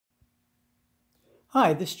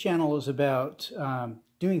Hi, this channel is about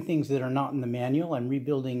doing things that are not in the manual. I'm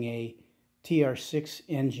rebuilding a TR6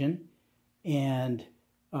 engine, and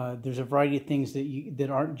there's a variety of things that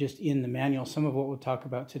aren't just in the manual. Some of what we'll talk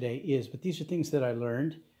about today is, but these are things that I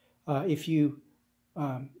learned. If you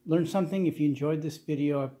learned something, if you enjoyed this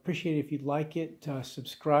video, I appreciate it if you'd like it,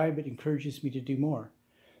 subscribe. It encourages me to do more.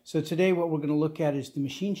 So today what we're going to look at is the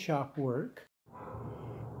machine shop work.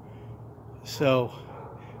 So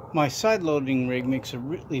my side loading rig makes a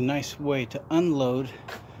really nice way to unload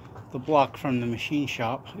the block from the machine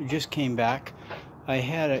shop. It just came back. I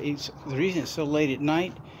had the reason it's so late at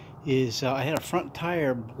night is I had a front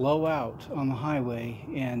tire blow out on the highway,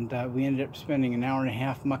 and we ended up spending an hour and a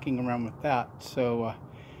half mucking around with that. So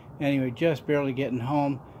anyway, just barely getting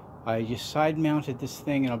home. I just side mounted this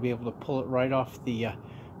thing, and I'll be able to pull it right off the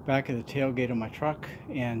back of the tailgate of my truck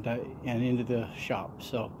and into the shop.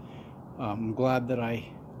 So I'm glad that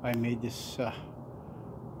I made this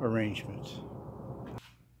arrangement.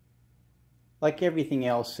 Like everything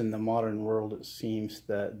else in the modern world, it seems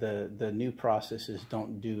the new processes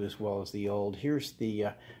don't do as well as the old. Here's the,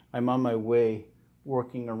 I'm on my way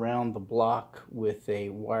working around the block with a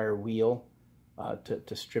wire wheel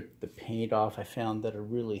to strip the paint off. I found that a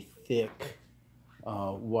really thick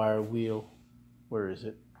wire wheel, where is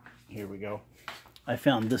it? Here we go. I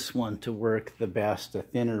found this one to work the best. A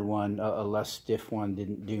thinner one, a less stiff one,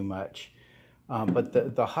 didn't do much.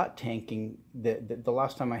 But the hot tanking, the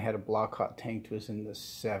last time I had a block hot tanked was in the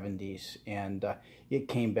 70s, and it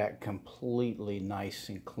came back completely nice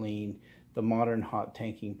and clean. The modern hot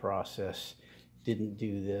tanking process didn't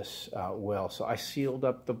do this well. So I sealed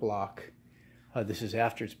up the block. This is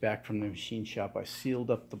after it's back from the machine shop. I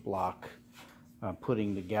sealed up the block,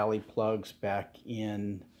 putting the galley plugs back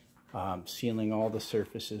in, sealing all the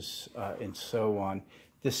surfaces and so on.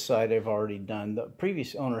 This side I've already done. The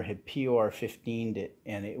previous owner had POR 15'd it,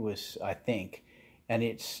 and it was, I think, and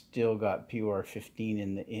it's still got POR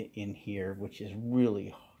 15 in here, which is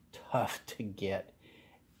really tough to get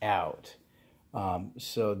out.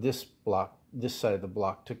 So this side of the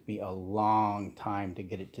block took me a long time to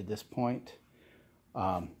get it to this point,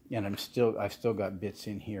 and I've still got bits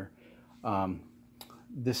in here.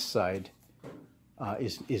 This side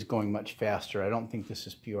is going much faster. I don't think this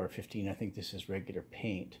is POR 15. I think this is regular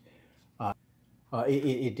paint.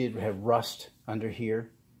 It did have rust under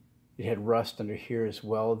here. It had rust under here as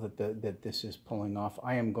well that this is pulling off.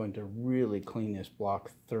 I am going to really clean this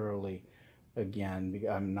block thoroughly again.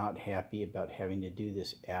 I'm not happy about having to do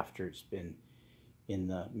this after it's been in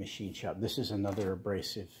the machine shop. This is another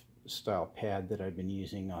abrasive style pad that I've been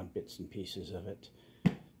using on bits and pieces of it.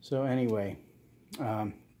 So anyway,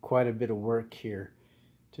 quite a bit of work here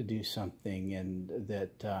to do something, and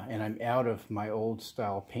I'm out of my old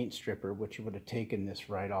style paint stripper, which would have taken this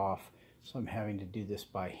right off, so I'm having to do this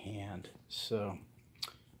by hand. So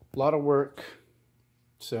a lot of work.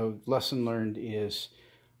 So lesson learned is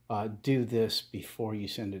do this before you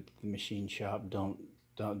send it to the machine shop. Don't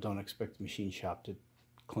expect the machine shop to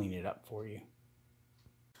clean it up for you.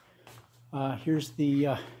 Here's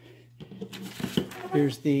the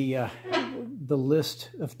list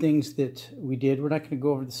of things that we did. We're not going to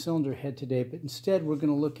go over the cylinder head today, but instead we're going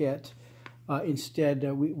to look at,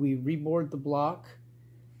 we rebored the block,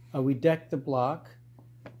 we decked the block,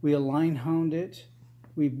 we align honed it,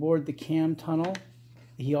 we bored the cam tunnel.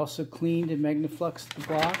 He also cleaned and magnifluxed the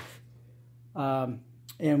block,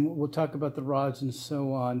 and we'll talk about the rods and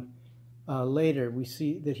so on later. We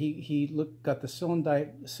see that he got the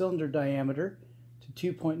cylinder diameter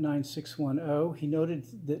to 2.9610. He noted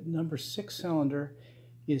that number 6 cylinder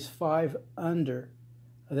is 5 under.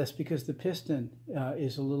 That's because the piston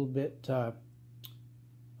is a little bit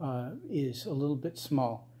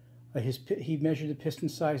small. He measured the piston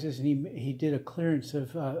sizes, and he did a clearance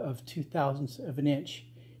of 0.02 of an inch.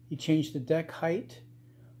 He changed the deck height,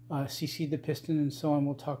 CC'd the piston, and so on.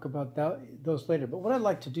 We'll talk about those later. But what I'd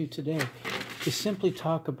like to do today is simply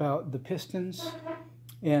talk about the pistons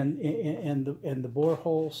and the bore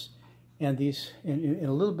holes, and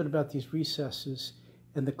a little bit about these recesses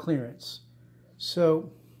and the clearance.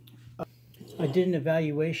 So I did an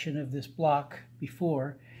evaluation of this block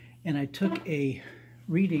before, and I took a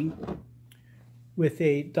reading with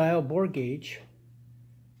a dial bore gauge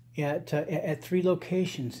at 3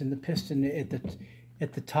 locations in the piston,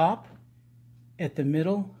 at the top, at the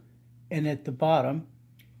middle, and at the bottom.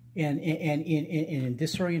 And in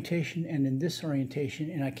this orientation and in this orientation,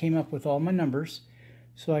 and I came up with all my numbers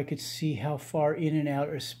so I could see how far in and out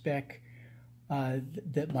of spec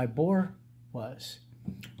that my bore was.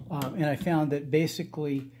 And I found that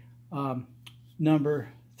basically number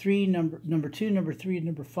 2, number 3, and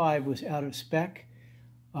number 5 was out of spec.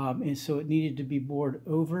 and so it needed to be bored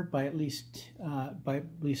over by at least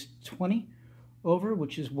 20 over,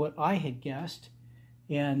 which is what I had guessed.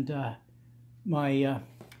 And my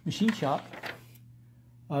machine shop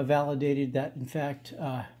validated that. In fact,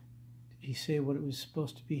 did he say what it was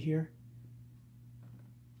supposed to be here?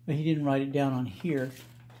 But he didn't write it down on here,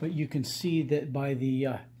 but you can see that by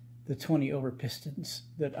the 20 over pistons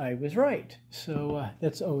that I was right. So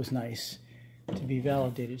that's always nice to be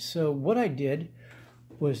validated. So what I did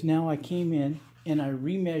was, now I came in and I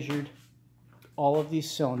remeasured all of these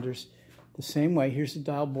cylinders the same way. Here's the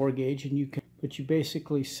dial bore gauge, and you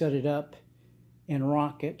basically set it up and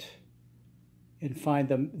rock it and find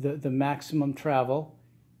the maximum travel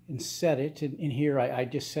and set it. And in here I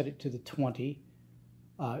just set it to the 20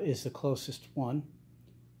 is the closest one.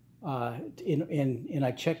 And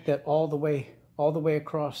I checked that all the way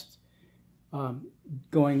across,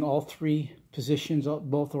 going all three positions,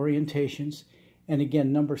 both orientations. And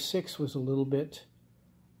again, number 6 was a little bit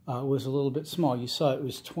small. You saw it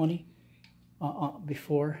was 20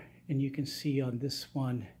 before, and you can see on this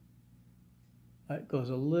one it goes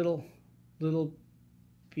a little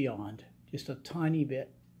beyond, just a tiny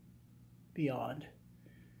bit beyond.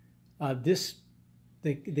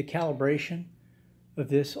 The calibration of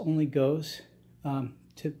this only goes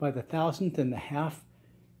by the thousandth and the half,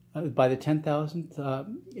 by the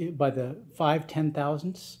 10,000th, by the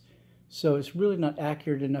 5/10,000ths. So it's really not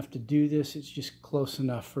accurate enough to do this. It's just close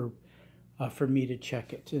enough for me to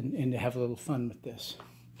check it and to have a little fun with this.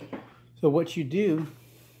 So what you do,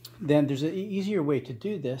 then there's an easier way to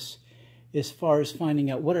do this as far as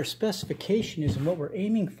finding out what our specification is, and what we're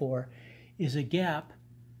aiming for is a gap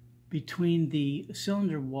between the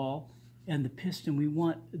cylinder wall and the piston. We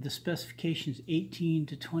want the specifications 18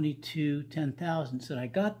 to 22 10,000ths, and I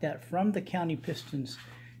got that from the county pistons.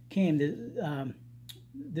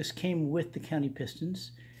 This came with the county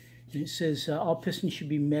pistons, and it says all pistons should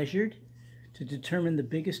be measured to determine the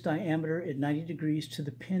biggest diameter at 90 degrees to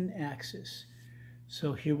the pin axis.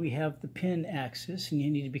 So here we have the pin axis, and you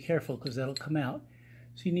need to be careful because that'll come out.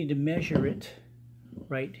 So you need to measure it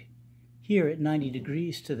right here at 90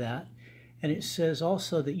 degrees to that. And it says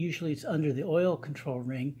also that usually it's under the oil control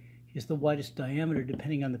ring is the widest diameter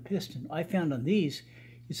depending on the piston. I found on these,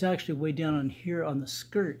 it's actually way down on here on the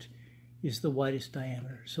skirt is the widest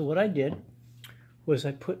diameter. So what I did was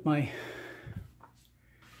I put my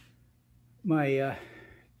 2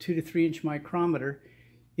 to 3 inch micrometer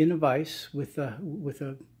in a vise with a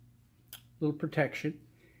little protection,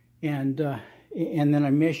 and then I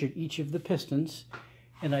measured each of the pistons,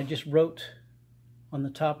 and I just wrote on the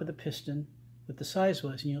top of the piston what the size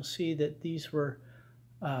was, and you'll see that these were,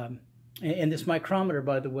 and this micrometer,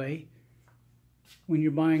 by the way, when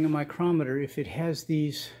you're buying a micrometer, if it has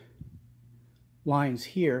these lines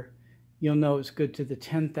here, you'll know it's good to the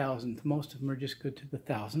 10,000th. Most of them are just good to the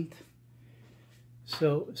 1,000th.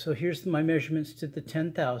 So here's my measurements to the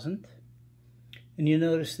 10,000th, and you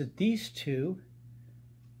notice that these two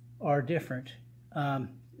are different.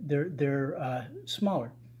 They're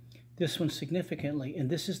smaller. This one significantly, and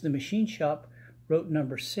this is the machine shop wrote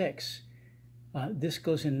number 6. This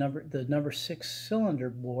goes in the number 6 cylinder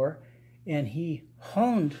bore, and he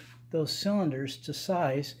honed those cylinders to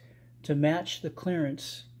size to match the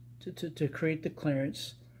clearance, to create the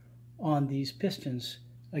clearance on these pistons,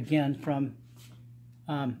 again from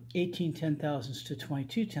 18 10,000ths to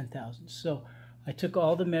 22 10,000ths. So I took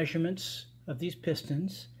all the measurements of these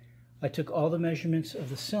pistons, I took all the measurements of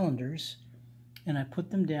the cylinders, and I put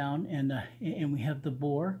them down, and we have the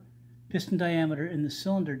bore, piston diameter, and the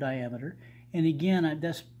cylinder diameter. And again,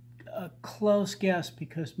 that's a close guess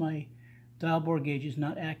because my dial bore gauge is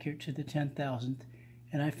not accurate to the 10,000th,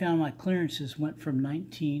 and I found my clearances went from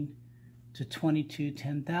 19 to 22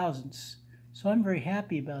 10,000ths. So I'm very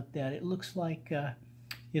happy about that. It looks like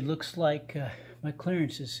my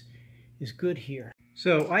clearance is good here.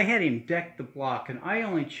 So I had him deck the block, and I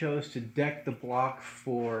only chose to deck the block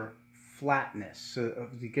for flatness, so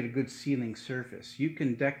to get a good sealing surface. You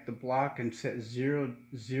can deck the block and set zero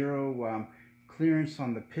clearance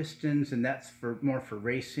on the pistons, and that's more for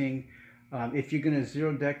racing. If you're going to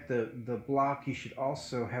zero deck the block, you should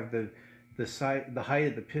also have the height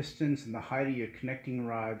of the pistons and the height of your connecting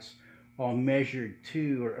rods all measured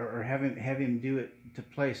too, or have him do it to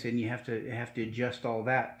place, and you have to adjust all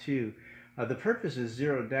that too. The purpose of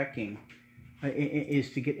zero decking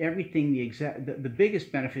is to get everything the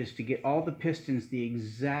biggest benefit is to get all the pistons the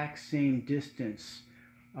exact same distance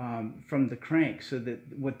from the crank, so that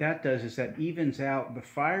what that does is that evens out the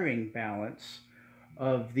firing balance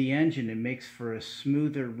of the engine and makes for a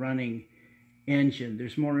smoother running engine.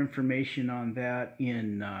 There's more information on that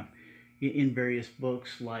in in various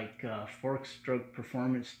books like Fork Stroke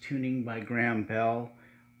Performance Tuning by Graham Bell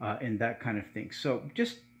and that kind of thing. So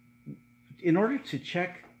just in order to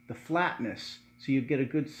check the flatness so you get a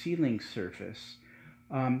good sealing surface,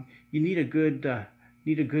 you need a good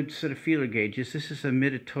set of feeler gauges. This is a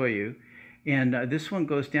Mitutoyo, and this one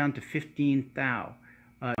goes down to 15 thou.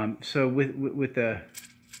 So with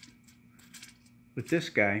this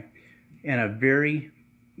guy, and a very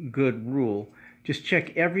good rule, just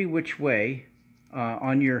check every which way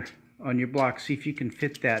on your block. See if you can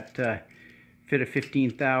fit a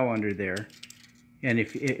 15 thou under there, and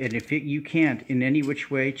if you can't in any which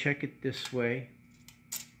way, check it this way.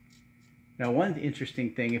 Now, one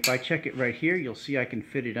interesting thing, if I check it right here, you'll see I can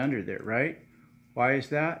fit it under there, right? Why is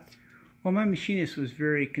that? Well, my machinist was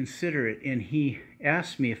very considerate, and he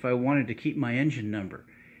asked me if I wanted to keep my engine number.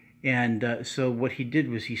 And so what he did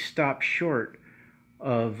was he stopped short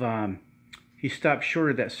of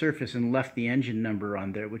that surface and left the engine number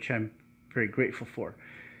on there, which I'm very grateful for.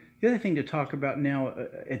 The other thing to talk about now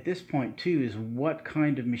at this point too is what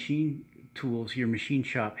kind of machine tools your machine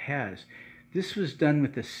shop has. This was done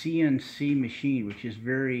with a CNC machine, which is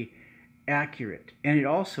very accurate, and it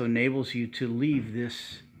also enables you to leave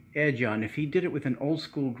this edge on. If he did it with an old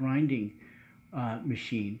school grinding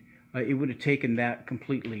machine, it would have taken that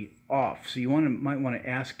completely off. So you might want to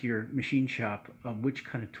ask your machine shop which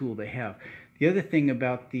kind of tool they have. The other thing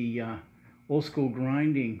about the old school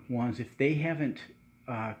grinding ones, if they haven't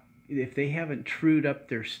trued up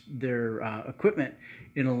their equipment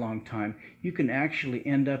in a long time, you can actually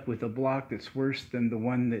end up with a block that's worse than the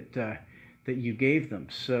one that you gave them.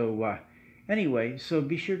 So anyway, so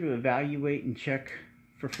be sure to evaluate and check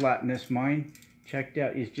for flatness. Mine checked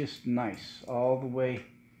out is just nice all the way,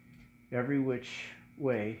 every which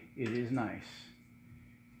way. It is nice.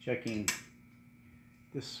 Checking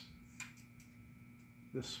this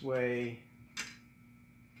way,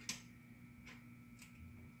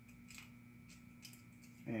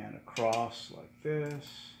 and across like this,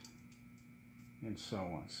 and so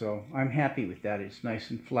on. So I'm happy with that. It's nice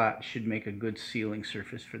and flat. Should make a good sealing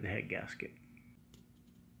surface for the head gasket.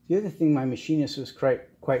 The other thing my machinist was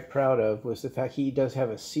quite proud of was the fact he does have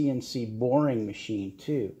a CNC boring machine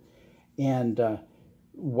too. And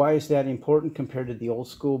why is that important compared to the old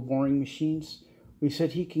school boring machines? We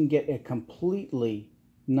said he can get a completely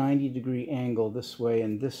 90-degree angle this way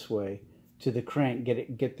and this way to the crank,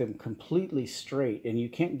 get them completely straight, and you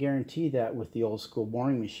can't guarantee that with the old school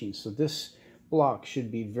boring machine. So this block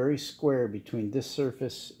should be very square between this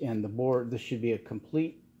surface and the board. This should be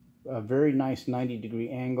a very nice 90-degree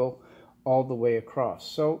angle all the way across.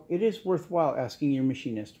 So it is worthwhile asking your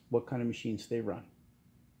machinist what kind of machines they run.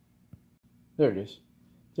 There it is.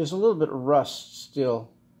 There's a little bit of rust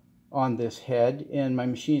still on this head, and my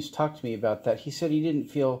machinist talked to me about that. He said he didn't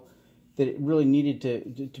feel that it really needed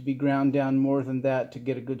to be ground down more than that to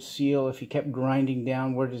get a good seal. If he kept grinding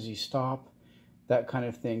down, where does he stop? That kind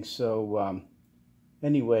of thing. So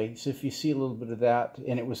anyway, so if you see a little bit of that,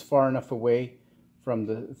 and it was far enough away from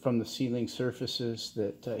the sealing surfaces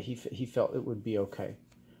that he felt it would be okay.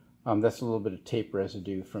 That's a little bit of tape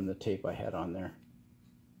residue from the tape I had on there.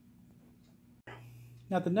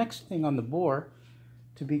 Now the next thing on the bore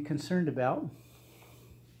to be concerned about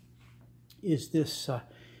is this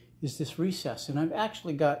recess, and I've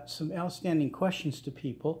actually got some outstanding questions to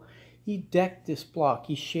people. He decked this block.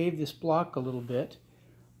 He shaved this block a little bit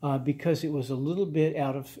because it was a little bit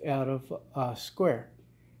out of square,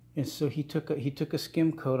 and so he took a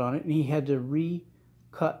skim coat on it, and he had to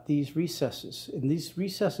recut these recesses. And these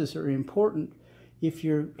recesses are important if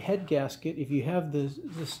your head gasket, if you have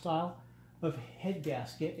the style of head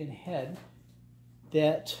gasket and head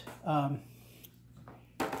that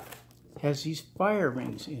has these fire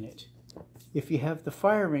rings in it. If you have the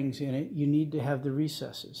fire rings in it, you need to have the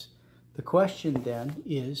recesses. The question then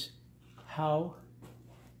is how...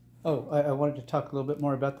 Oh, I wanted to talk a little bit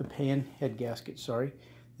more about the pan head gasket, sorry.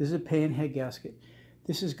 This is a pan head gasket.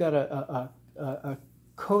 This has got a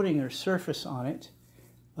coating or surface on it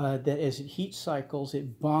that as it heat cycles,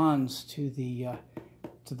 it bonds to the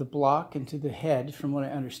block and to the head, from what I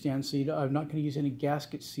understand. So I'm not going to use any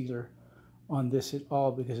gasket sealer on this at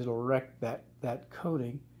all because it'll wreck that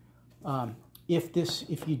coating.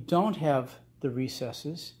 If you don't have the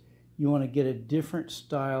recesses, you want to get a different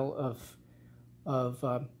style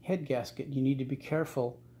of head gasket. You need to be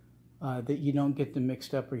careful that you don't get them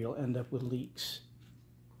mixed up or you'll end up with leaks.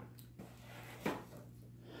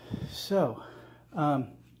 So,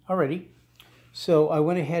 alrighty. So I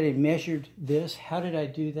went ahead and measured this. How did I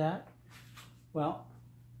do that? Well,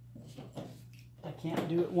 I can't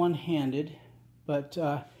do it one-handed, but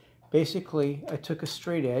basically I took a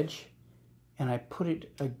straight edge and I put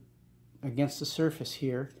it against the surface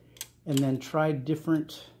here, and then tried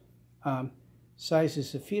different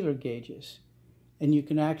sizes of feeler gauges. And you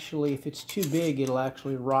can actually, if it's too big, it'll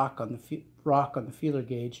actually rock on the feeler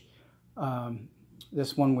gauge.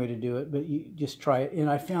 That's one way to do it, but you just try it. And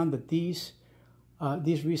I found that these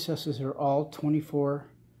recesses are all 24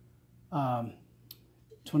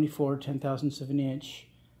 10,000ths of an inch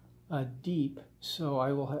deep. So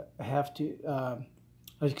I will have to,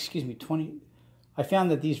 excuse me, 20. I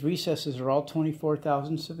found that these recesses are all 24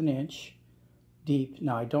 thousandths of an inch deep.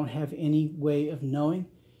 Now I don't have any way of knowing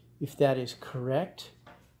if that is correct.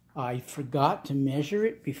 I forgot to measure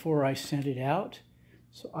it before I sent it out,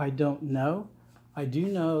 so I don't know. I do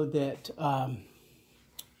know that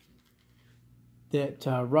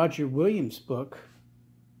Roger Williams' book,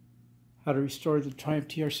 How to Restore the Triumph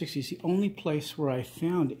TR6, is the only place where I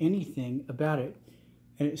found anything about it.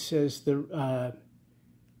 And it says that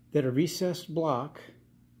a recessed block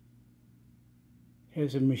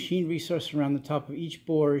has a machine recess around the top of each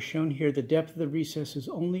bore. As shown here, the depth of the recess is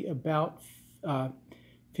only about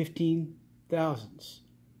 15 thousandths.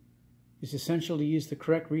 It's essential to use the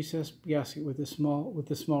correct recess gasket with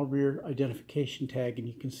a small rear identification tag, and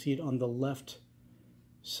you can see it on the left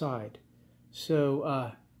side.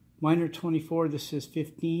 So mine are 24. This says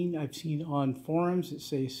 15. I've seen on forums it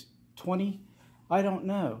says 20. I don't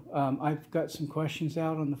know. I've got some questions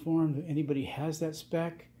out on the forum. If anybody has that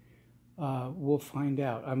spec, we'll find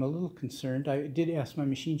out. I'm a little concerned. I did ask my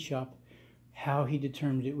machine shop how he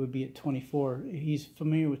determined it would be at 24. He's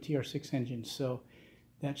familiar with TR6 engines, so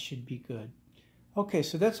that should be good. Okay,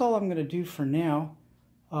 so that's all I'm going to do for now.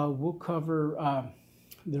 We'll cover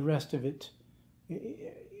the rest of it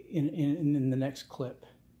in the next clip.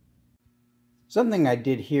 Something I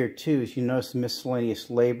did here too is, you notice the miscellaneous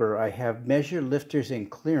labor. I have measure lifters and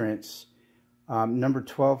clearance. Number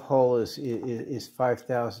 12 hole is 5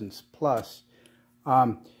 thousandths plus.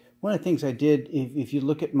 One of the things I did, if you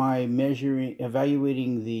look at my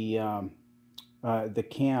evaluating the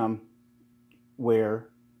cam wear,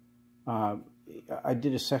 I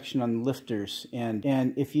did a section on lifters, and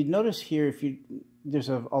if you notice here, there's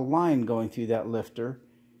a line going through that lifter.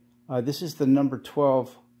 This is the number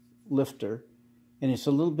 12 lifter, and it's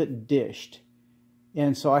a little bit dished,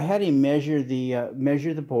 and so I had him measure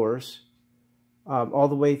the bores all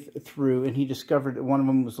the way through, and he discovered that one of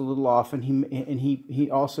them was a little off, and he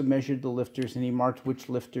also measured the lifters, and he marked which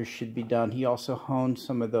lifters should be done. He also honed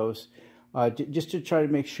some of those just to try to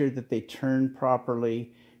make sure that they turned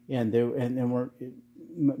properly, and there weren't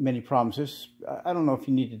many problems. I don't know if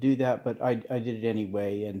you need to do that, but I did it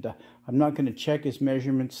anyway, and I'm not going to check his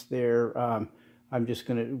measurements there. I'm just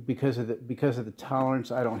going to, because of the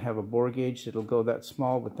tolerance, I don't have a bore gauge that'll go that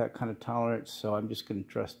small with that kind of tolerance, so I'm just going to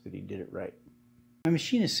trust that he did it right. My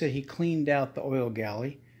machinist said he cleaned out the oil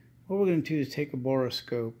galley. What we're going to do is take a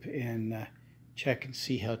boroscope and check and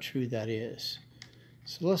see how true that is.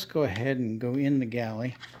 So let's go ahead and go in the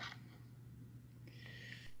galley.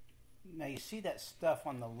 Now you see that stuff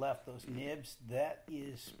on the left, those nibs, that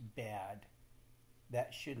is bad.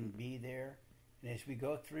 That shouldn't be there. And as we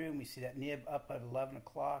go through and we see that nib up at 11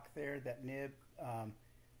 o'clock there, that nib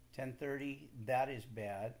 10:30, that is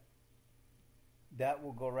bad. That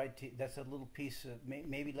will go right to, that's a little piece of,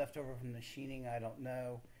 maybe left over from the machining, I don't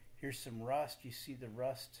know. Here's some rust. You see the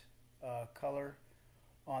rust color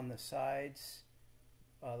on the sides.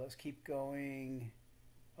 Let's keep going.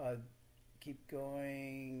 Keep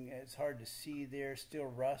going. It's hard to see there. Still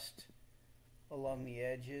rust along the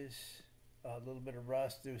edges. A little bit of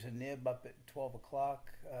rust. There's a nib up at 12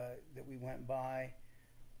 o'clock that we went by.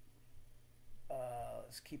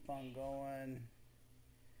 Let's keep on going.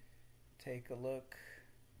 Take a look.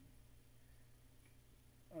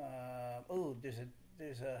 Oh, there's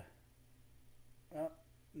a. Oh,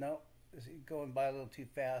 no, it's going by a little too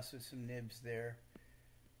fast. There's some nibs there,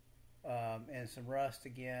 and some rust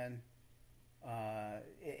again.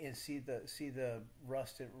 And see the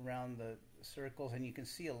rust around the circles, and you can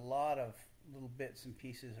see a lot of little bits and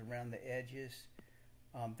pieces around the edges.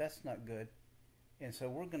 That's not good, and so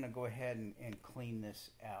we're going to go ahead and clean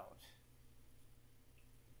this out.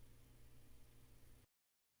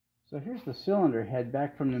 So here's the cylinder head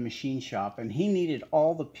back from the machine shop, and he needed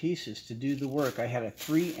all the pieces to do the work. I had a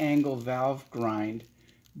 3-angle valve grind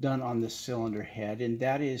done on the cylinder head, and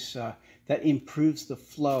that improves the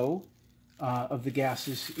flow of the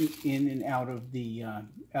gases in and out of the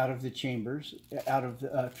chambers,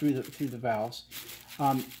 through the valves.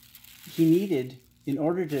 He needed, in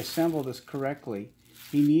order to assemble this correctly,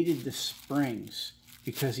 he needed the springs.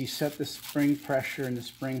 because he set the spring pressure and the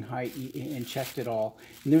spring height and checked it all.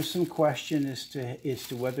 And there's some question as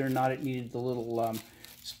to whether or not it needed the little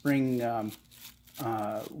spring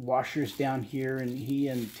washers down here. And he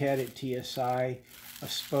and Ted at TSI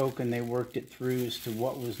spoke, and they worked it through as to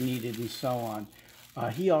what was needed and so on.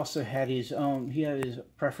 He also had his own, he had his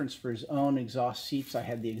preference for his own exhaust seats. I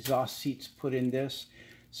had the exhaust seats put in this.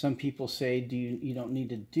 Some people say you don't need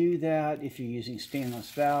to do that if you're using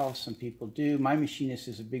stainless valves. Some people do. My machinist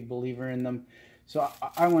is a big believer in them. So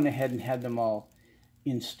I went ahead and had them all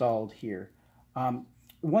installed here.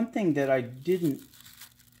 One thing that I didn't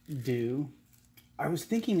do, I was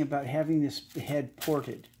thinking about having this head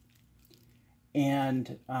ported.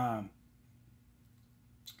 And I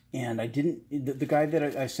didn't, the guy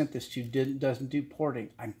that I sent this to doesn't do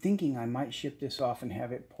porting. I'm thinking I might ship this off and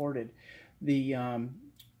have it ported. The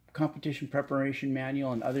competition preparation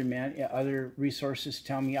manual and other resources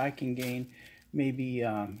tell me I can gain maybe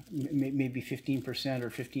 15% or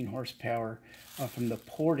 15 horsepower from the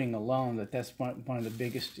porting alone. That's one of the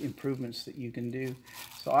biggest improvements that you can do.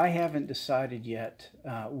 So I haven't decided yet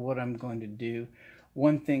what I'm going to do.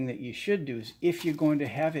 One thing that you should do is, if you're going to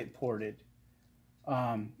have it ported,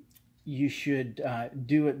 you should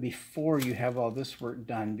do it before you have all this work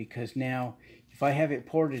done, because now if I have it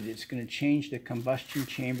ported, it's going to change the combustion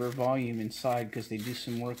chamber volume inside, because they do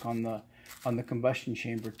some work on the combustion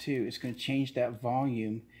chamber too. It's going to change that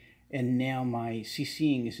volume, and now my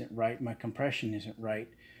CCing isn't right, my compression isn't right,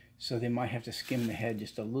 so they might have to skim the head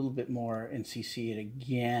just a little bit more and CC it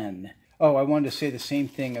again. Oh, I wanted to say the same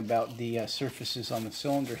thing about the surfaces on the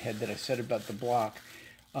cylinder head that I said about the block.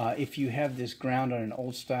 If you have this ground on an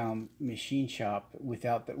old style machine shop if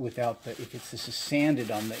this is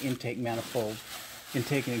sanded on the intake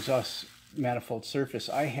and exhaust manifold surface,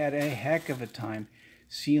 I had a heck of a time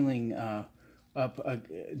sealing up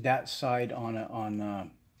that side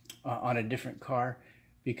on a different car,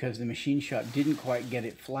 because the machine shop didn't quite get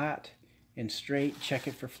it flat and straight. Check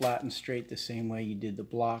it for flat and straight the same way you did the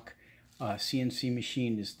block. CNC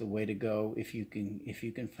machine is the way to go if you can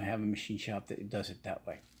have a machine shop that does it that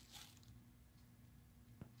way.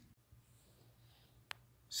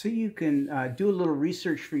 So you can do a little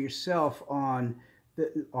research for yourself on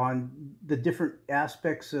the different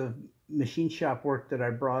aspects of machine shop work that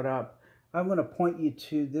I brought up. I'm going to point you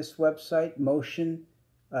to this website, Motion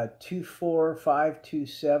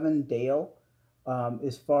 24527 Dale,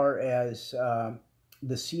 as far as the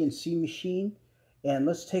CNC machine. And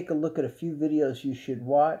let's take a look at a few videos you should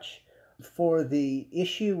watch. For the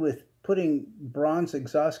issue with putting bronze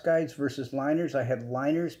exhaust guides versus liners, I had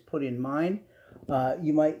liners put in mine.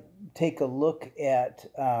 You might take a look at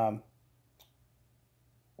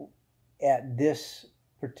this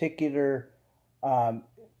particular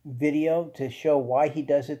video to show why he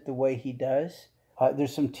does it the way he does.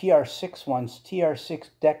 There's some TR6 ones, TR6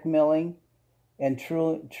 deck milling and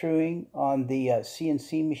truing on the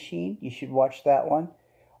CNC machine. You should watch that one.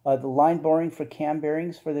 The line boring for cam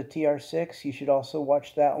bearings for the TR6, you should also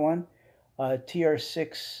watch that one.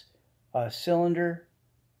 TR6 cylinder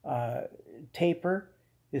taper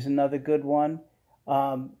is another good one.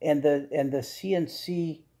 And the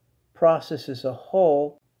CNC process as a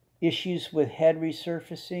whole, issues with head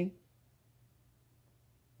resurfacing.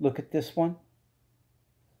 Look at this one.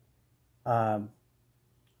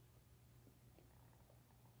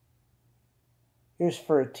 Here's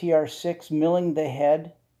for a TR6, milling the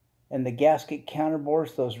head and the gasket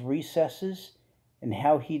counterbores, those recesses, and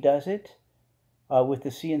how he does it with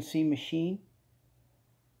the CNC machine.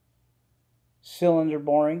 Cylinder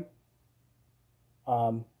boring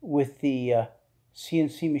with the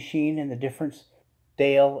CNC machine, and the difference.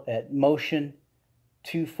 Dale at Motion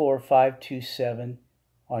 24527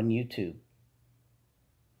 on YouTube.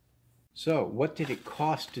 So what did it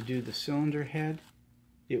cost to do the cylinder head?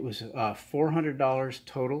 It was $400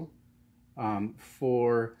 total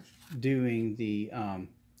for doing the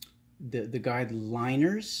guide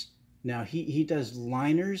liners. Now he does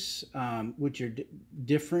liners which are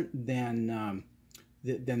different than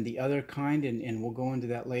the other kind, and we'll go into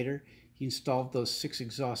that later. He installed those 6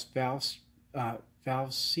 exhaust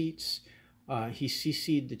valve seats. He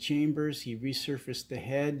CC'd the chambers. He resurfaced the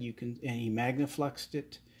head. And he magnafluxed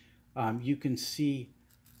it. You can see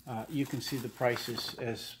the prices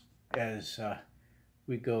as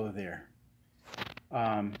we go there.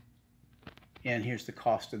 And here's the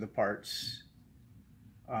cost of the parts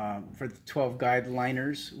for the 12 guide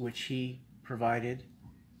liners, which he provided,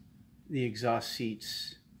 the exhaust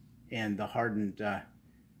seats, and the hardened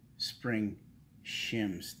spring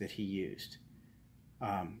shims that he used,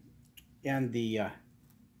 and the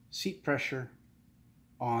seat pressure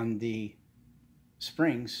on the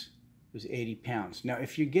springs was 80 pounds. Now,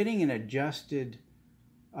 if you're getting an adjusted,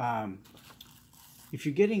 cam,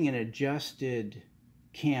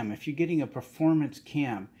 if you're getting a performance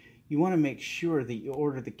cam, you want to make sure that you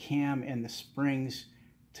order the cam and the springs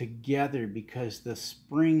together, because the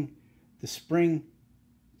spring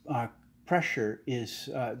pressure is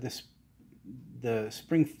the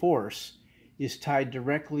spring force is tied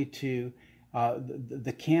directly to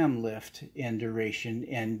the cam lift and duration,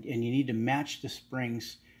 and you need to match the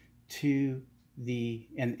springs to the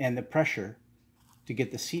pressure to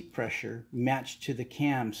get the seat pressure matched to the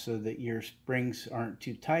cam, so that your springs aren't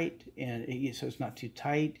too tight, and so it's not too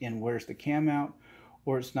tight and wears the cam out,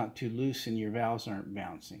 or it's not too loose and your valves aren't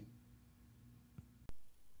bouncing.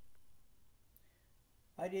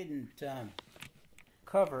 I didn't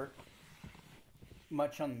cover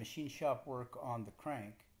much on the machine shop work on the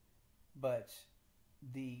crank, but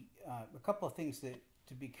a couple of things that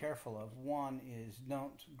to be careful of. One is,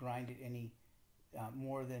 don't grind it any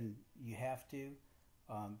more than you have to.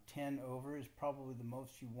 10 over is probably the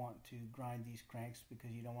most you want to grind these cranks,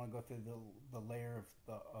 because you don't want to go through the layer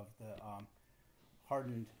of the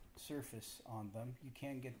hardened surface on them. You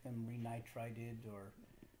can get them renitrided or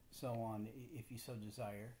so on if you so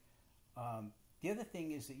desire. The other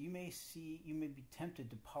thing is that you may be tempted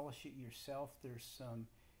to polish it yourself. There's some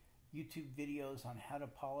YouTube videos on how to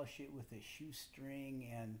polish it with a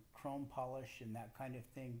shoestring and chrome polish and that kind of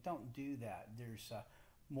thing. Don't do that. There's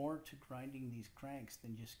more to grinding these cranks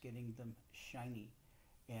than just getting them shiny,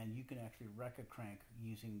 and you can actually wreck a crank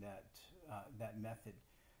using that method.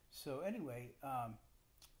 So anyway,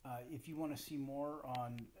 if you want to see more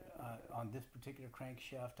on this particular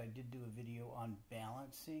crankshaft, I did do a video on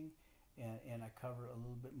balancing, and I cover a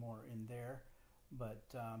little bit more in there.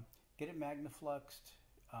 But get it magnafluxed,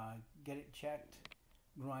 get it checked,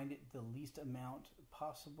 grind it the least amount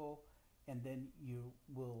possible, and then you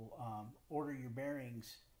will order your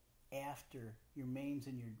bearings after, your mains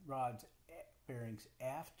and your rods bearings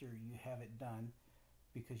after you have it done,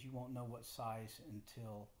 because you won't know what size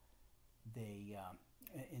until the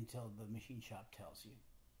machine shop tells you.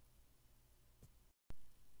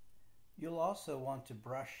 You'll also want to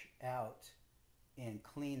brush out and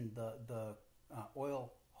clean the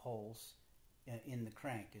oil holes in the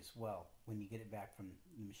crank as well when you get it back from the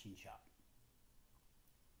machine shop.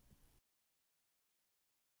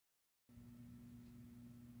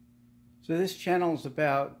 So this channel is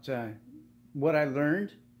about what I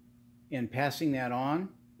learned and passing that on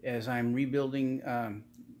as I'm rebuilding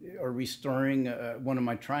or restoring one of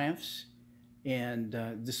my Triumphs. And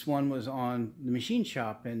this one was on the machine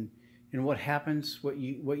shop and what happens, what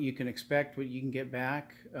you can expect, what you can get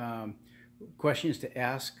back, questions to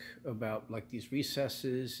ask about like these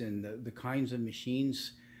recesses and the kinds of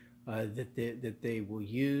machines that they will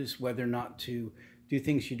use, whether or not to do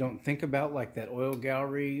things you don't think about, like that oil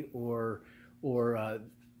gallery, or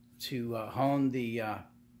to hone the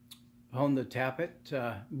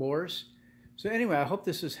tappet bores. So anyway, I hope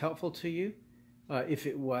this is helpful to you. If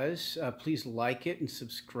it was, please like it and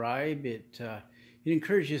subscribe. It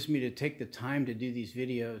encourages me to take the time to do these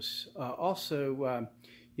videos. Also,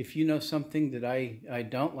 if you know something that I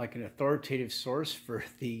don't, like an authoritative source for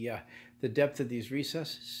the depth of these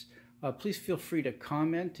recesses, please feel free to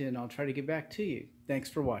comment and I'll try to get back to you. Thanks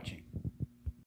for watching.